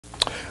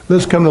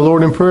Let's come to the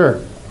Lord in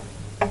prayer.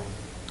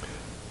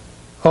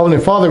 Heavenly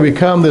Father, we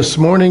come this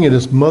morning. It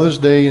is Mother's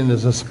Day, and it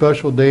is a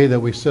special day that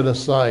we set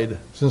aside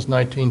since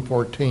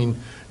 1914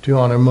 to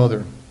honor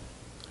Mother.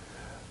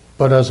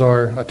 But as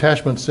our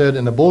attachment said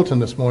in the bulletin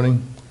this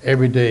morning,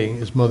 every day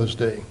is Mother's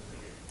Day.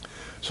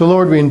 So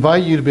Lord, we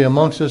invite you to be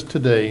amongst us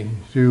today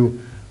to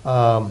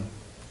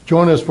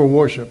join us for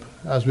worship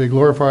as we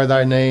glorify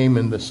thy name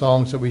in the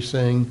songs that we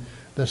sing,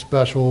 the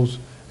specials,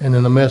 and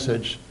in the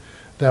message,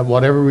 that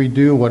whatever we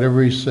do, whatever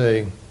we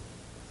say,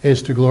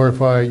 is to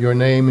glorify your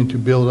name and to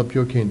build up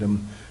your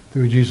kingdom.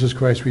 Through Jesus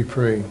Christ we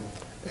pray.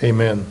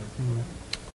 Amen.